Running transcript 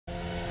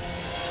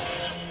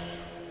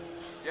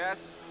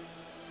Jess.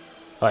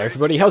 Hi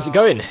everybody, how's it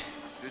going?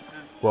 This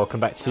is Welcome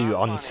back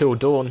to Until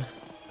Dawn.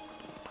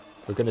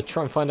 We're going to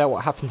try and find out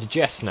what happened to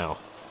Jess now.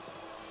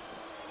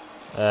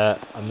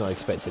 I'm not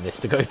expecting this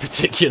to go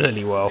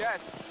particularly well.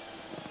 Jess.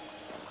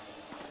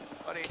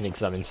 Buddy, Can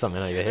examine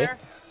something over you here.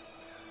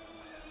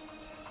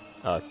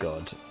 Oh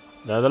god.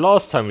 No, the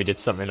last time we did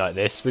something like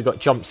this, we got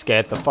jump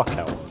scared the fuck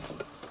out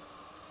of.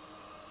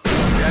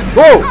 Jess.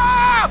 Whoa!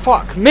 Ah!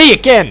 Fuck me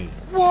again!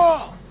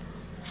 Whoa!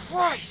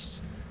 Christ!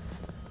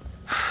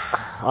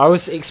 I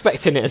was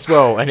expecting it as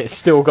well, and it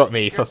still got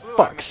me, for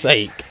fuck's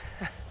sake.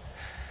 What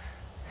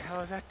the hell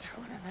is that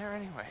doing in there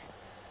anyway?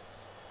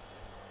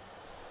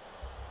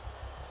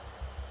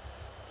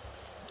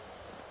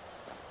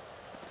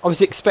 I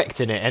was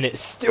expecting it, and it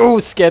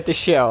still scared the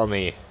shit out of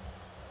me.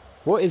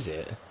 What is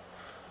it?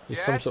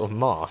 It's some Jess? sort of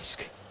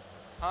mask.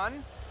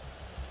 Hun?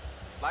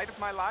 Light of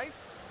my life?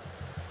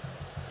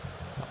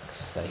 Fuck's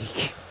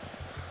sake.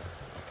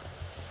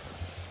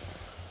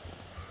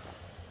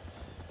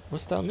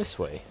 What's down this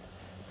way?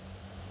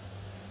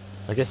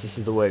 I guess this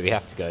is the way we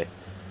have to go.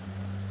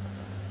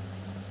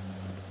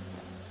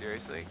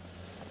 Seriously?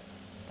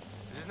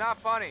 This is not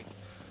funny.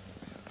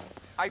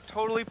 I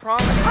totally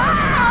promise.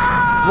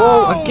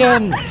 Whoa,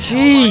 again!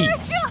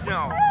 Jeez!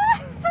 No.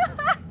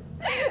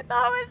 That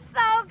was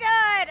so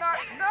good!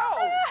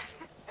 No!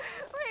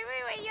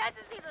 Wait, you have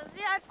to see this.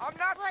 You have to... I'm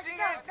not What? seeing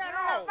No, it.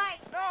 no, right.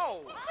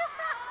 No.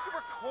 You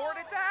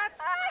recorded that?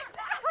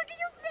 Look at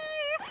your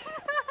face!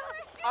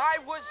 I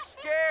was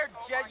scared,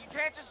 Jed. You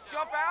can't just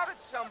jump out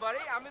at somebody.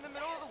 I'm in the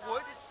middle of the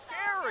woods. It's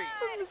scary.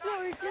 I'm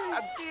sorry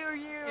to scare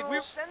you. If we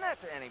send that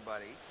to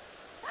anybody,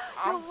 For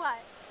I'm what?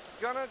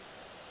 gonna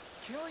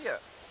kill you.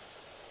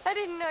 I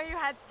didn't know you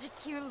had such a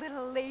cute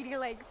little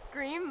ladylike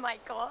scream,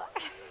 Michael.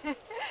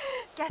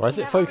 Guess Why is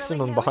you it never focusing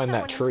really on know behind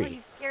that someone until tree?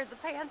 You scared the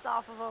pants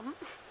off of them.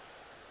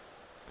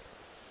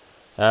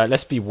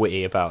 Let's be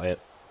witty about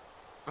it.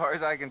 As far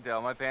as I can tell,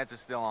 my pants are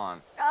still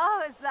on.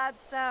 Oh, is that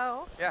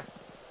so? Yeah.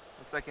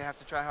 Looks like you have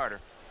to try harder.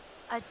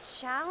 A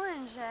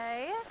challenge,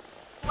 eh?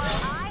 Well,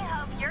 I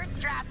hope you're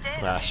strapped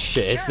in. Ah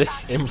shit, it's You're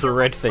this about to feel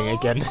infrared the thing full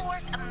again.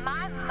 force of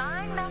my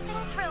mind-melting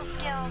thrill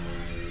skills.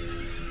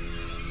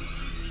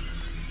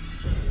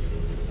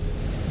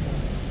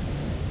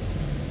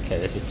 Okay,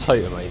 there's a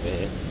totem over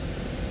here.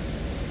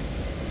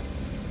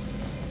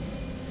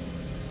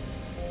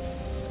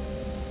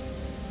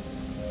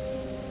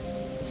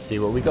 Let's see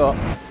what we got.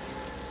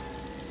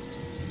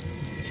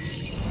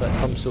 Is that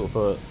some sort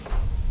of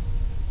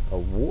a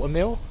water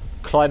mill?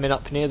 Climbing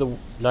up near the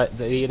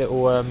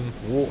little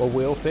water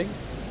wheel thing?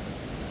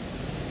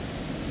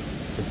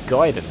 It's a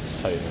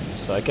guidance totem,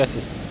 so I guess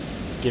it's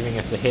giving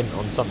us a hint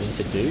on something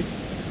to do.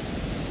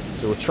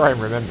 So we'll try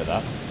and remember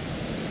that.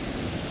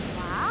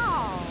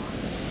 Wow.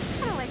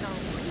 Kind of like a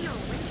real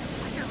winter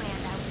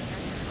wonderland out here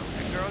now.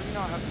 Hey, girl, you know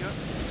how to do it.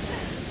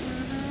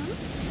 Mm-hmm.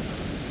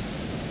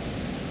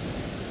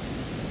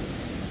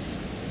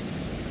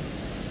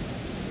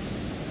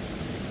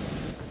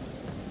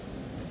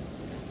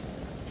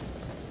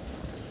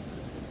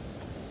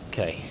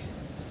 Okay.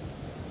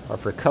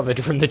 I've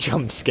recovered from the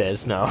jump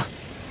scares now. What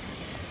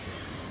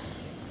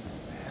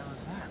the hell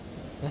is that?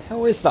 The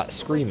hell is that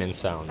screaming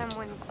sound?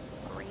 Someone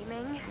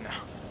screaming? No.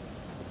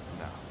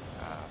 No.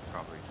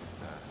 Probably just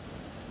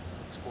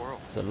a squirrel.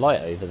 There's a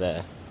light over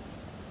there.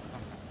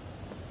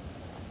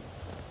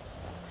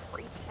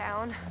 Freak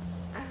town.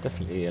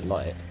 Definitely a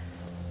light.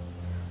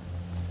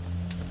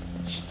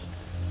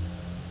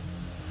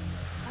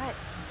 What?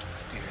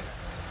 You hear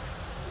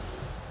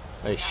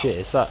that? Oh shit,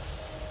 is that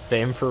the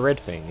infrared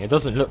thing? It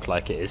doesn't look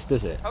like it is,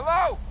 does it?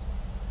 Hello?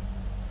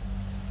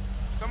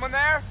 Someone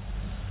there?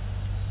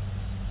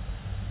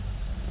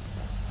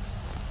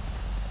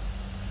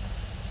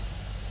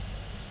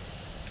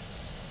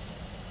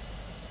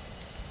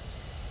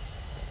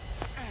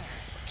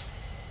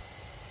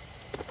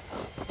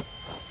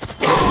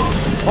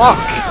 Fuck!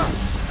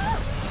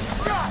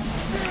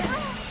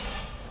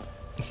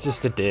 It's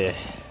just a deer.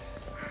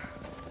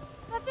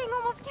 That thing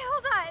almost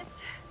killed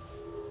us.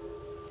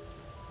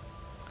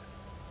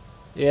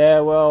 Yeah,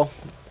 well,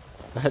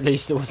 at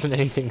least it wasn't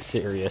anything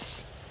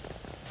serious.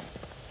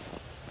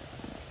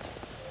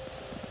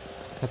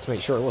 Had to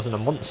make sure it wasn't a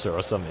monster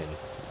or something.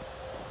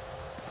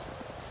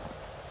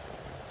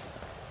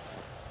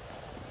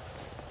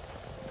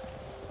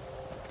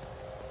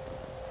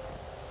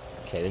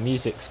 Okay, the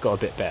music's got a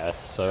bit better,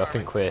 so I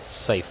think we're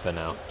safe for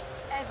now.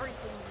 Everything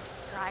you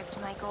described,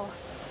 Michael.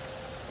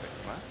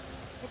 Wait, what?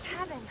 It's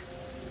heaven.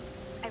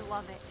 I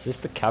love it. Is this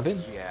the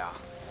cabin? Yeah.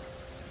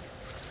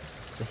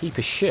 It's a heap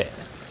of shit.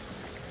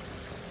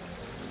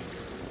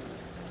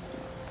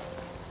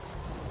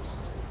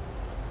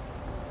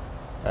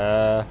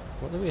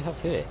 What do we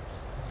have here?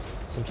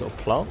 Some sort of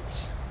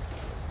plants?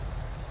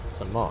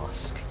 It's a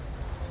mask.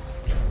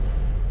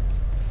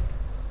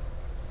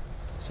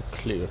 It's a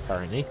clue,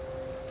 apparently.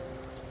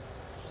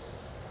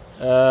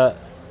 No,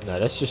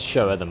 let's just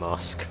show her the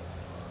mask.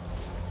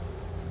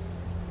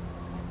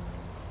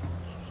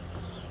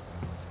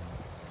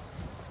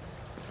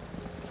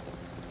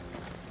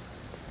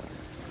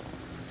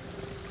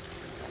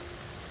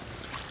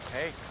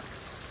 Hey,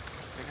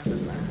 check out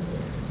this mask.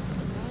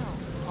 Oh,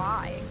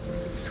 why?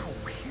 It's so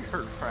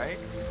weird, right?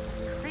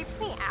 Creeps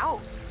me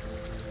out.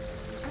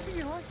 How do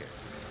you like it?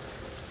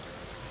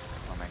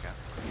 Oh my god.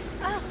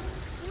 Ugh,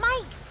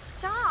 Mike,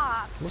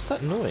 stop. What's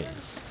that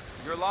noise?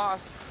 You're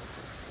lost.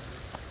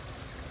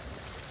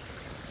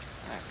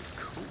 That is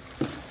cool.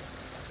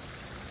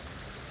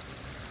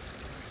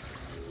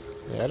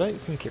 Yeah, I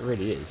don't think it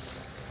really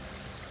is.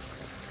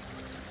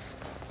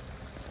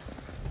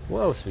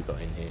 What else we got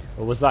in here?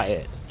 Or was that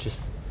it?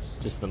 Just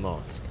the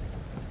mask.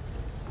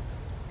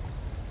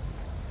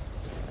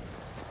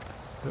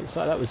 Looks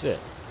like that was it.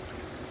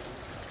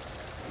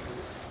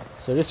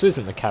 So this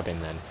wasn't the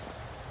cabin then.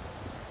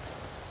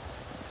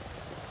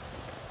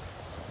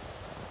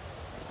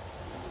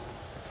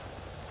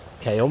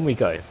 Okay, on we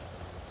go.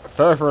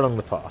 Further along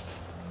the path.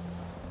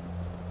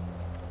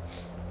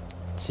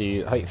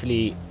 To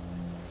hopefully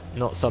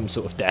not some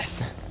sort of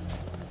death.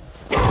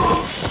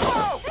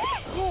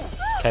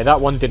 Okay,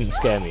 that one didn't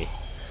scare me.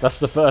 That's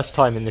the first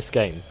time in this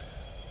game.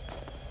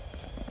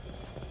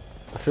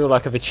 I feel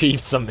like I've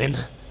achieved something.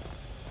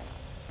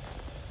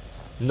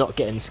 Not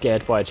getting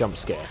scared by a jump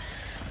scare.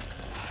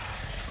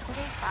 What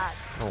is that?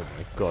 Oh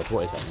my god,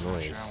 what is that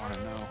noise? I want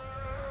to know.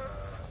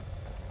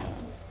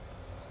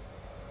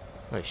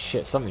 Oh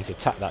shit, something's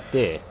attacked that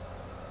deer.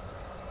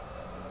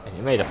 And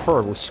it made a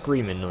horrible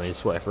screaming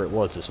noise, whatever it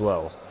was as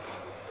well.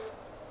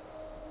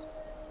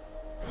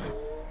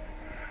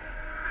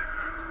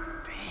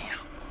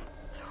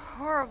 It's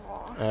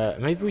horrible.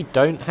 Maybe we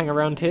don't hang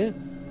around here?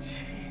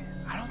 Gee,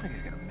 I don't think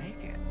he's gonna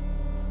make it.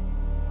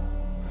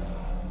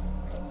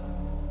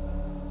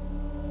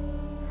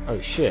 Oh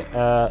shit,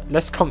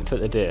 let's comfort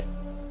the deer.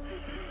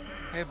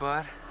 Hey,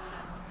 bud.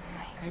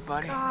 Hey,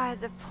 buddy. God,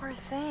 the poor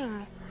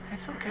thing.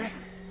 It's okay.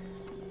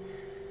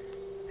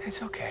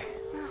 It's okay.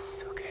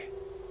 It's okay.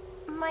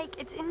 Mike,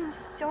 it's in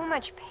so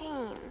much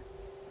pain.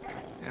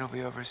 It'll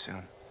be over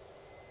soon.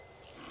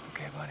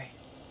 Okay, buddy.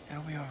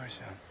 It'll be over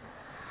soon.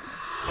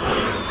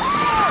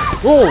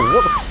 Whoa,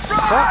 what the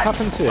fuck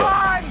happened to it? Oh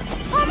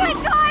my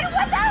God,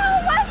 what the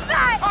hell was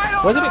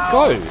that? Where did it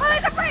go? Oh,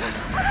 there's a bird!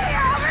 Over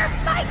here!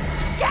 Mike,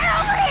 get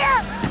over here!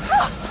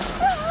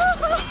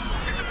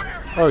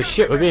 Oh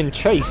shit, we're being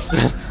chased.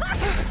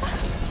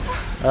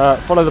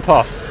 Follow the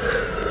path.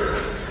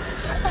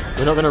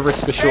 We're not going to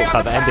risk a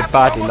shortcut that ended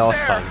badly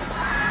last time.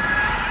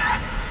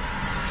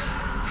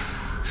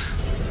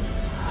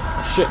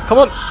 Oh, shit, come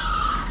on!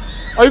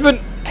 Open!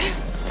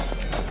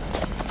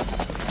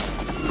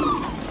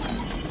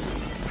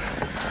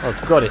 Oh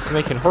god, it's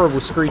making horrible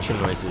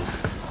screeching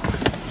noises.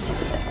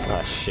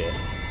 Ah, shit.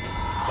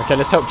 Okay,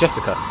 let's help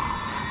Jessica.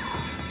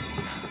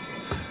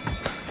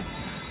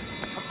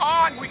 Come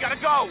on, we gotta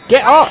go!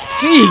 Get up!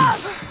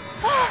 Jeez!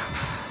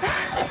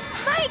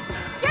 Mike,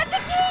 get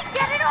the key!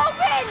 Get it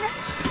open!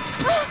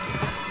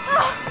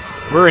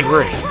 We're in.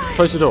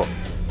 Close the door.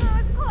 Oh,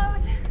 it's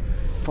closed.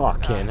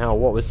 Fucking hell,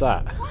 what was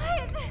that? What?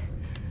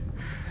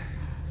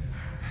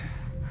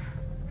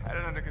 Had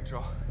it under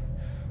control.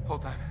 Whole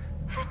time.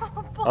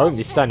 I won't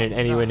be standing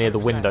anywhere near the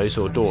windows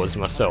or doors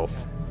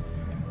myself.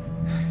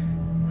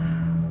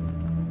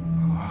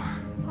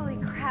 Holy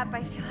crap,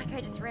 I feel like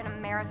I just ran a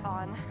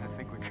marathon. I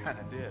think we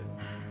kinda did.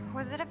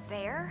 Was it a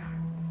bear?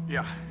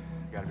 Yeah,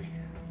 gotta be.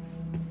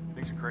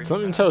 Things are crazy.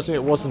 Something tells me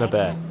it wasn't a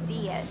bear. I can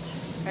see it.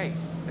 Hey,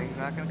 things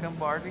not gonna come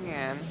barging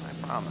in, I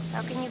promise.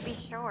 How can you be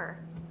sure?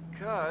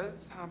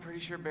 Because I'm pretty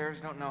sure bears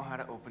don't know how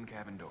to open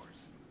cabin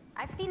doors.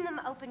 I've seen them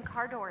open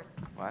car doors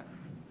What?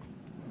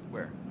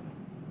 Where?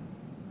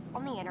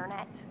 on the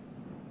internet.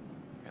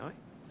 Really?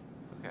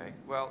 Okay,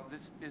 well,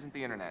 this isn't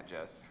the internet,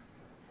 Jess.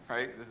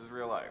 Right? This is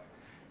real life.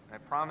 And I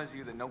promise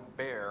you that no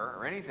bear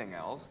or anything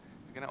else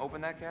is gonna open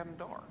that cabin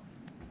door.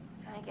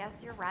 I guess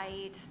you're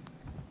right.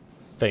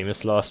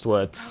 Famous last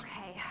words.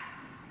 Okay.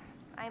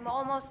 I'm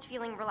almost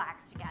feeling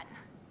relaxed again.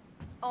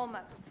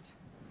 Almost.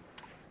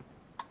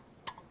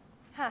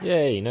 Huh.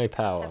 Yay, no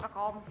power.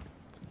 Typical.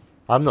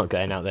 I'm not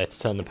going out there to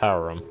turn the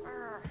power on.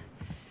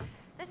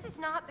 This is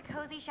not the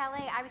cozy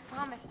chalet I was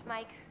promised,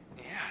 Mike.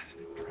 Yeah, it's a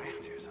bit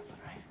drafty or something,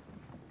 right?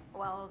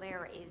 Well,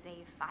 there is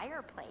a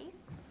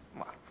fireplace.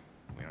 Well,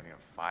 we don't need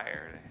a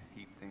fire to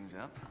heat things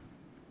up.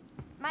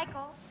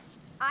 Michael,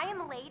 I am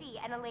a lady,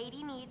 and a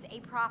lady needs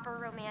a proper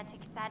romantic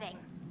setting.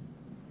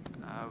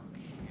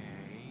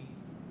 Okay.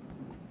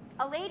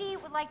 A lady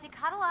would like to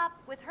cuddle up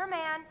with her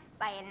man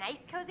by a nice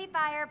cozy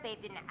fire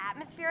bathed in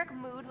atmospheric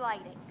mood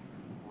lighting.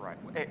 Right.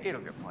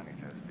 It'll get plenty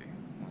toasty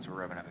once we're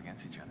rubbing up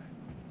against each other.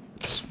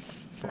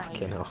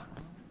 Fucking hell.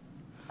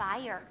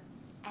 Fire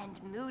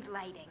and mood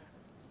lighting.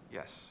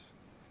 Yes,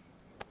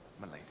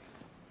 my lady.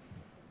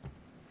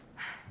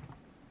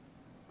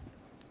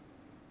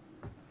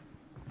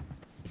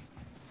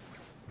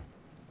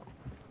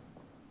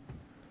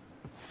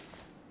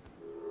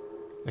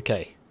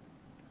 Okay.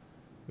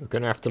 We're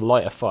gonna have to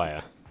light a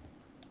fire.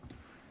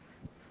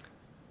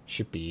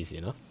 Should be easy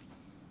enough.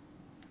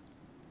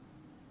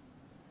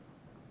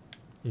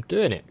 I'm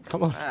doing it.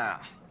 Come on.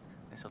 Ah,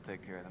 this'll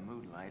take care of the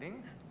mood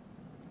lighting.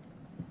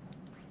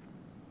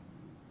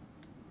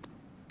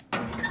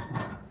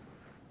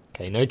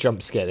 Okay, no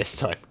jump scare this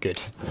time.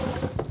 Good.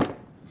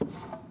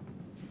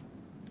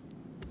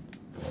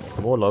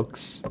 More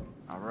logs.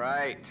 All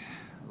right,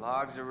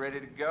 logs are ready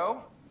to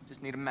go.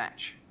 Just need a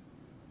match.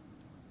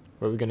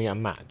 Where are we going to get a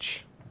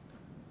match?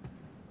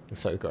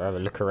 Looks like we've got to have a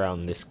look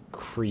around this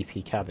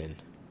creepy cabin.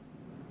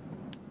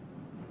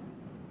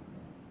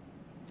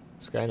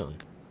 What's going on?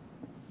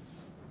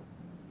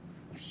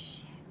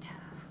 Shit.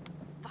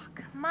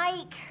 Fuck.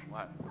 Mike!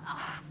 What?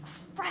 Oh,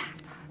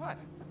 crap. What?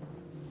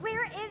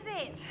 Where is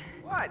it?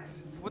 What?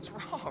 What's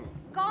wrong?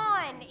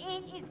 Gone.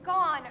 It is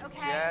gone,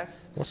 okay?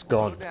 Jess, What's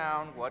slow gone?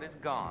 down. What is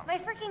gone? My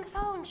freaking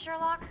phone,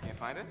 Sherlock. Can't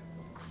find it?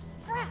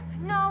 Crap.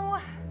 No.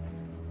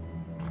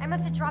 I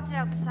must have dropped it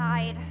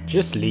outside.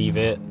 Just leave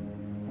it.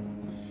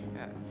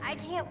 Yeah. I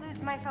can't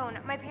lose my phone.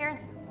 My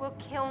parents will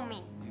kill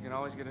me. You can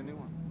always get a new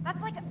one.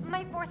 That's like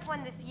my 4th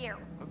one this year.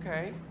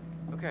 Okay.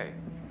 Okay.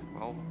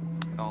 Well,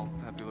 I'll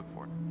have you look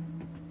for it.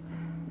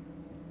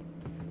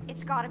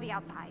 It's gotta be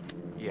outside.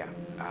 Yeah,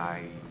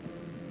 I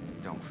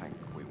don't think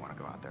we want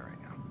to go out there right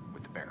now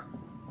with the bear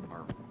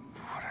or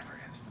whatever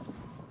it is.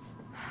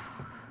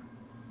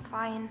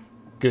 Fine.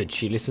 Good,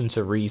 she listened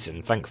to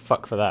reason. Thank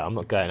fuck for that. I'm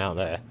not going out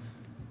there.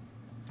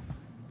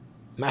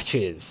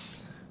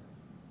 Matches.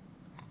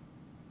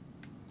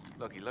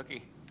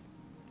 Looky.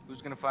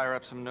 Who's gonna fire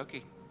up some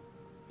nookie?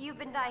 You've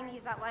been dying to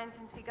use that line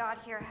since we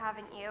got here,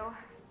 haven't you?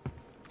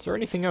 Is there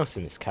anything else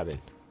in this cabin?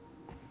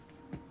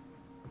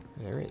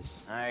 There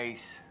is.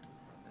 Nice.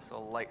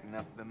 This'll lighten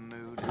up the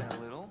mood a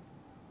little.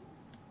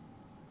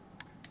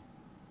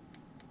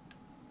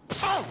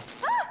 Oh!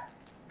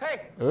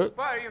 Hey! What,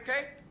 are you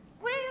okay?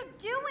 What are you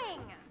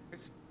doing?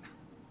 It's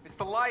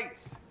the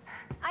lights.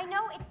 I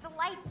know it's the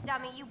lights,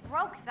 dummy. You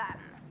broke them.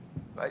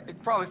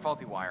 It's probably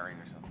faulty wiring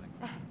or something.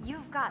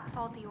 You've got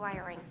faulty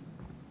wiring.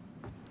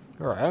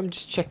 Alright, I'm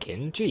just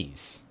checking.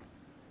 Jeez.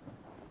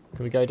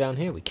 Can we go down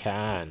here? We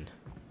can.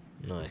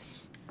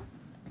 Nice.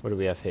 What do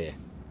we have here?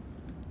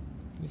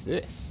 Who's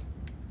this?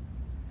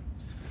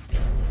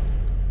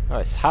 Oh,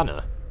 it's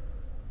Hannah.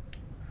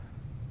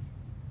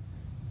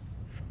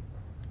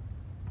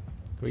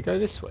 Can we go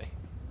this way?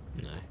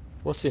 No.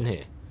 What's in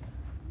here?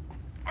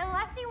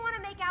 Unless you want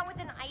to make out with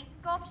an ice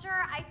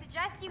sculpture, I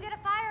suggest you get a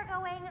fire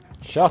going.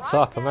 Shut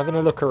up, I'm having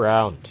a look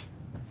around.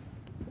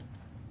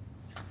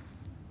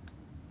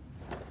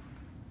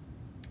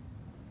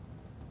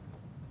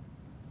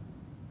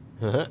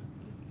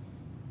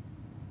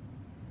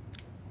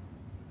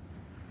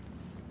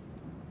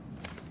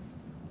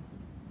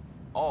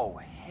 Oh,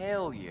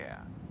 hell yeah.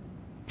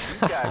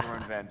 These guys were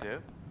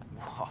inventive.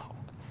 Whoa.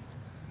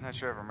 I'm not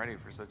sure if I'm ready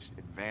for such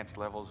advanced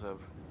levels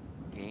of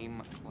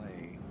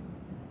gameplay.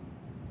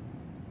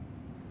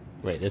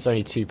 Wait, there's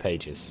only 2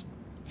 pages.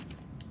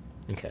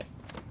 Okay.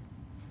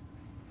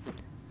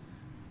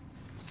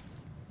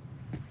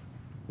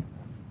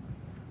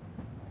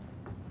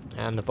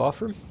 And the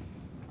bathroom?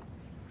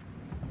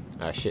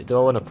 Ah shit, do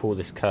I want to pull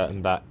this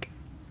curtain back?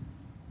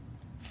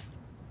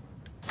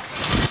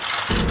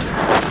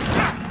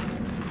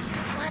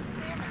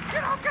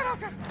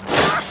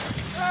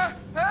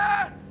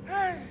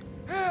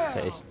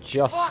 Okay, it's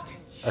just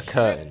a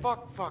curtain.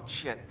 Fuck,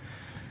 shit.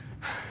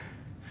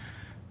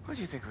 What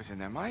do you think was in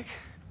there, Mike?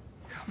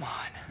 Come on.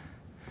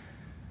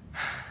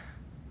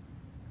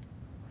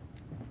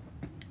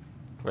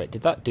 Wait,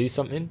 did that do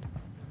something?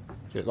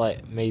 Did it,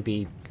 like,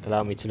 maybe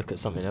allow me to look at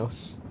something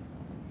else?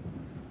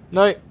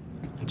 No!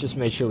 I just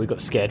made sure we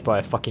got scared by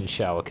a fucking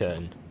shower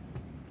curtain.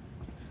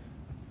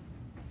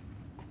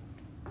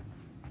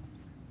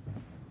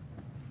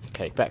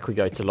 Okay, back we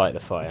go to light the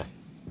fire.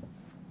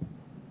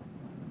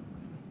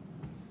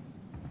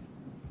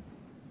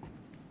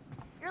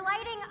 You're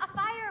lighting a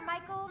fire,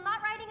 Michael,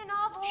 not writing a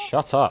novel.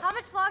 Shut up. How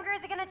much longer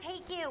is it gonna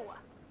take you?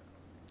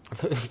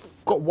 I've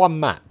got 1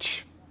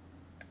 match.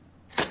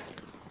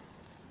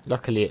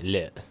 Luckily it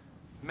lit.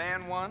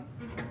 Man 1,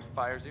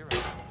 fire 0.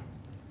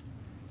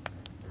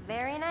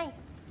 Very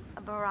nice.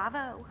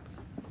 Bravo.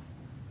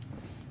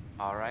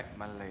 All right,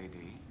 my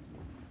lady.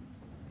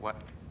 What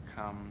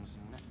comes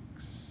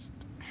next?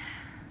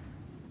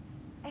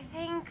 I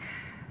think...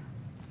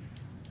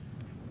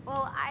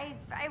 Well, I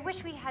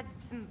wish we had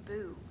some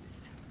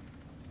booze.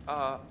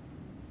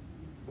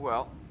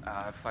 Well,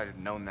 if I'd have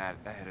known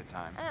that ahead of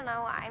time. I don't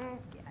know, I'm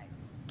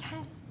kind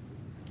of just...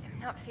 I'm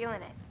not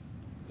feeling it.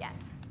 Yet.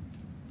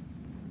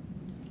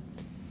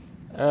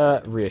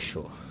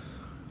 Reassure.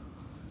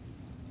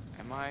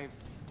 Am I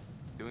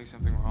doing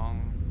something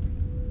wrong?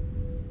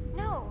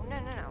 No.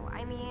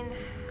 I mean...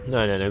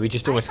 No, we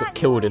just almost got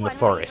killed in the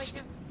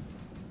forest.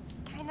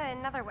 Kinda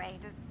another way.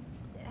 Does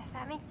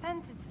that make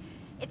sense?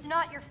 It's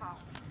not your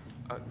fault.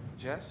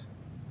 Jess?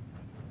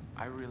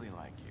 I really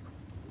like you.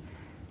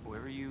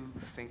 Whoever you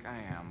think I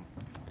am,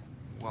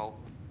 well,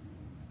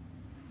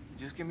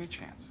 just give me a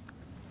chance,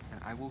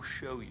 and I will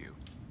show you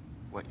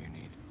what you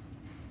need.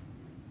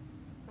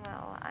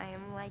 Well, I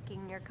am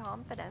liking your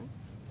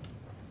confidence.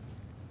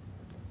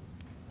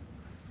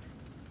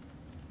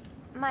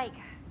 Mike,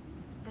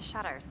 the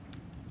shutters.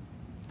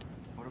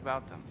 What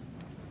about them?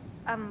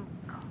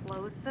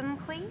 Close them,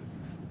 please?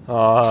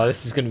 Oh,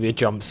 this is going to be a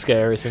jump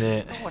scare, isn't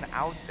it? There's no one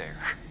out there.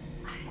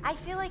 I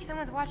feel like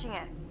someone's watching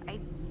us. I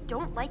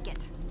don't like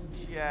it.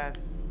 Jess,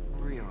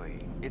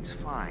 really, it's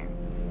fine.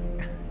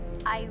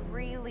 I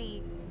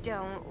really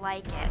don't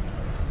like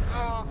it.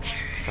 Okay.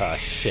 Oh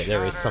shit,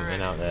 there is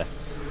something out there.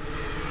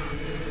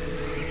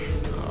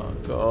 Oh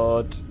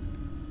god.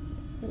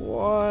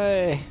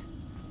 Why?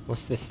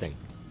 What's this thing?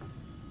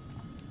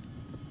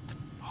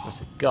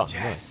 That's a gun, Jess.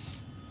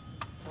 nice.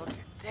 Look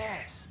at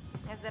this.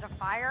 Is it a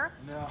fire?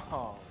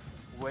 No,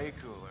 way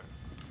cooler.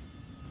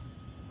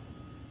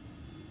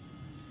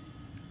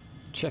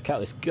 Check out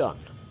this gun.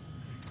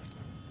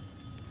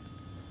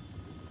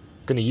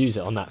 Gonna use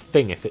it on that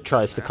thing if it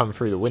tries to come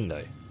through the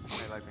window.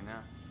 They like me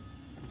now.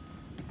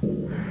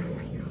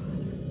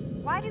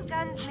 Why do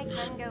guns make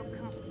men go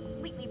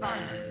completely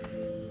bonkers?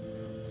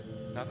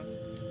 Nothing?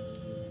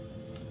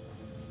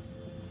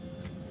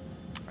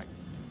 Right.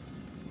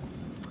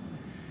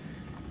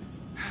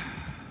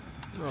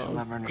 She'll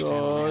never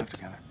understand what we have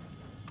together.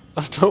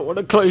 I don't want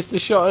to close the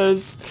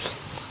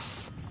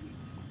shutters.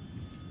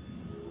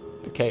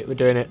 Okay, we're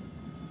doing it.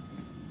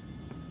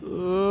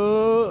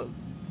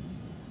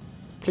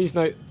 Please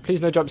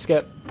no jump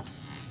scare.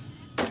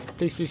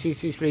 Please, please, please,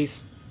 please,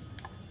 please.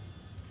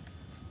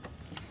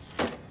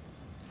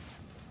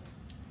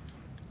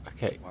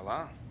 Okay.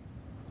 Voila.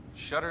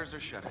 Shutters are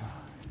shuttered.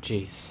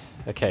 Jeez.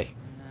 Okay.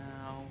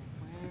 Now,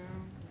 where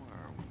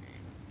were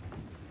we?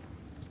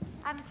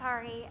 I'm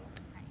sorry.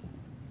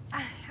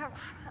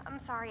 I'm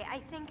sorry. I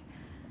think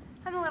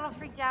I'm a little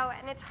freaked out,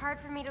 and it's hard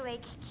for me to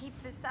like keep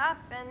this up.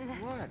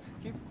 And What?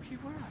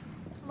 Keep what up?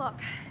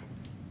 look,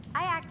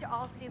 I act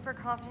all super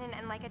confident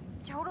and like a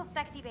total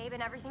sexy babe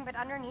and everything, but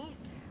underneath,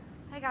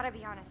 I gotta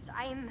be honest,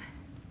 I'm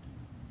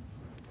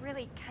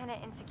really kind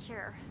of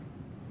insecure.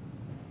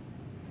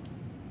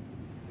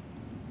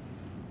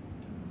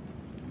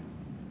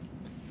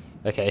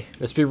 Okay,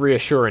 let's be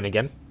reassuring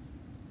again.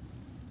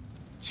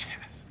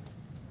 Jess,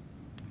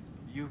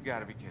 you've got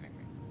to be kidding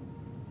me.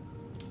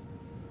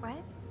 What?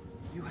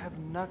 You have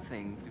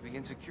nothing to be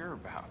insecure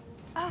about.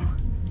 Oh,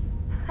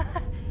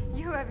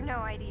 you have no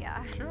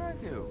idea. Sure I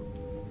do.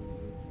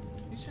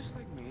 You're just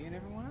like me and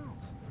everyone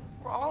else.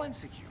 We're all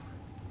insecure.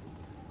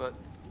 But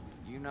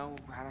you know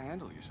how to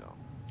handle yourself.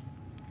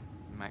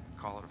 You might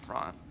call it a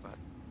front, but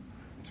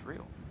it's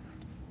real.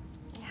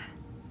 Yeah,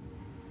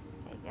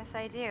 I guess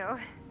I do.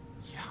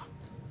 Yeah.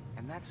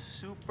 And that's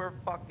super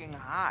fucking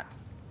hot.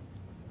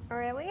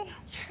 Really?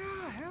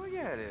 Yeah, hell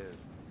yeah it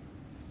is.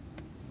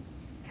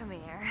 Come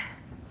here.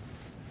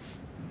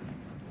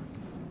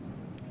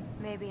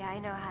 Maybe I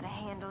know how to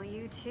handle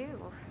you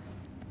too.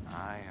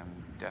 I am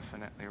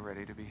definitely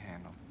ready to be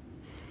handled.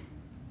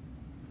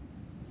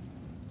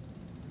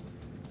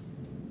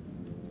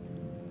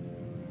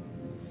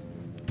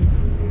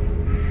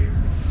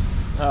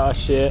 Ah,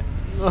 shit.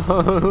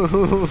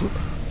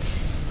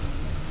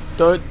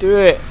 Don't do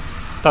it.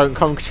 Don't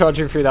come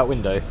charging through that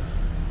window.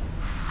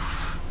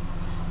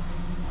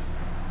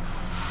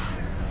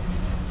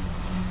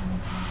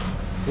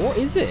 What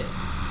is it?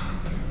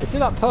 Is it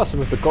that person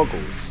with the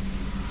goggles?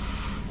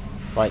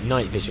 Like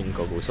night vision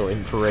goggles or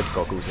infrared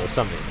goggles or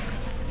something?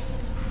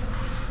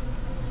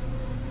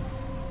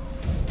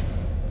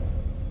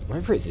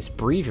 Whatever it is, it's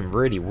breathing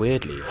really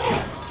weirdly.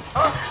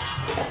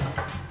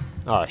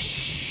 Oh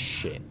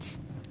shit.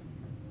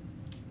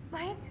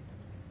 Mike?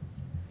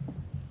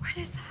 What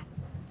is that?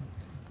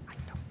 I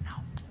don't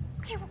know.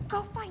 Okay, well,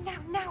 go find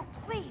out now,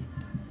 please.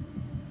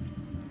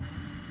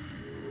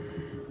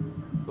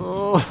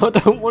 Oh, I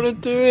don't want to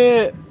do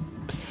it.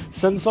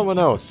 Send someone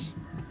else.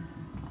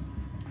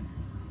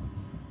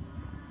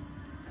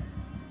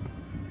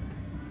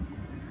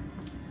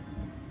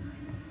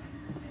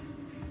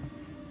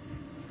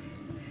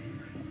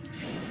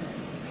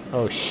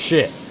 Oh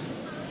shit.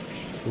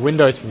 The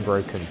window's been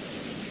broken.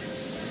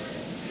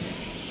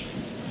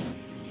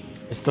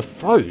 It's the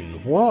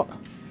phone. What?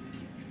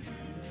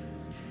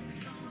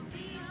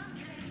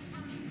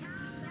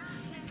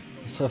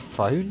 It's her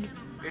phone?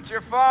 It's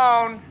your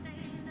phone.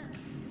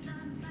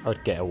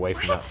 I'd get away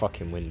from that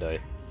fucking window.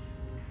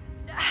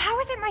 How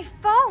is it my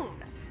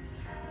phone?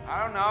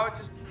 I don't know, it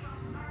just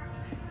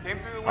came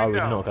through the window. I would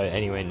not go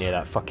anywhere near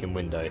that fucking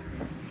window.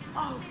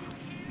 Oh, for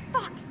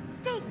fuck's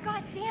sake,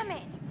 god damn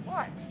it.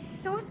 What?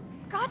 Those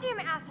goddamn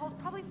assholes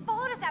probably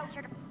followed us out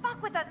here to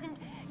fuck with us, and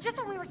just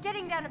when we were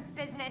getting down to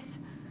business.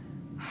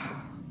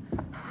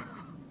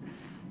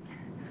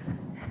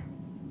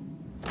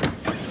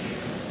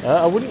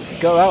 I wouldn't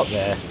go out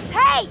there.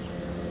 Hey!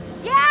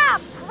 Yeah,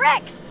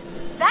 pricks!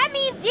 That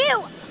means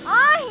you!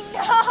 I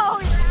know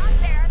you're out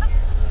there! The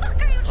fuck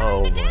are you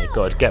trying to do? Oh my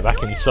god, get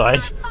back You inside.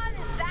 want fun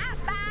that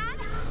bad?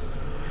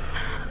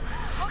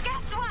 Well,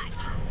 guess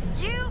what?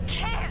 You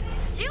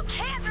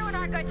can't ruin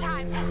our good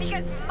time,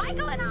 because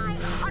Michael and I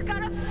are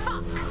gonna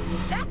fuck.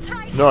 That's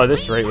right. No, at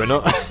this rate we're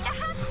not. We're going to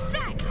have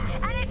sex,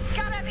 and it's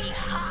gonna be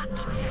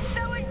hot.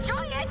 So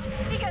enjoy it,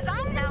 because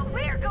I know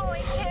we're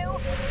going to.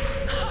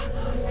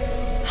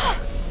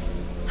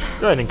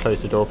 Go ahead and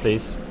close the door,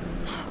 please.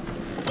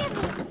 Give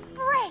me a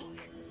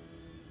break.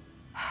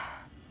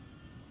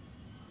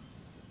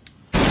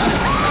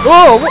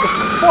 Oh, what the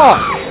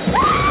fuck?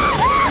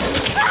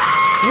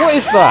 What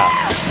is that?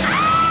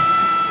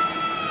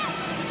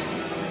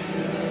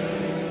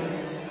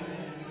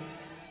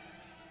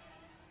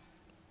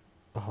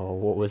 Oh,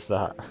 what was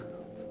that?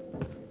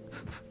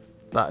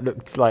 That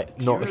looked like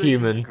Do you not really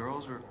human. think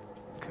girls were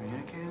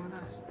communicating with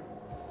us?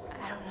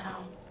 I don't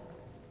know.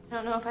 I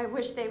don't know if I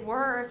wish they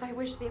were or if I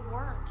wish they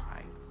weren't.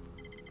 I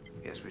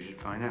guess we should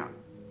find out.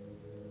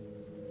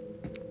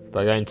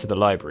 By going to the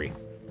library.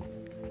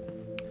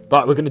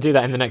 But we're going to do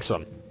that in the next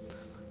one.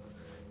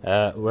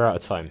 We're out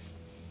of time.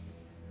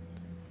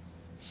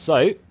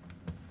 So,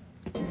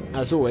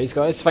 as always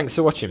guys, thanks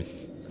for watching.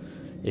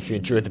 If you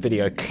enjoyed the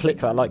video, click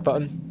that like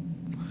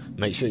button.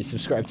 Make sure you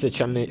subscribe to the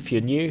channel if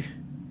you're new.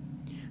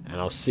 And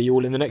I'll see you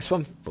all in the next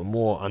one for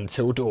more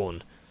Until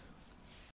Dawn.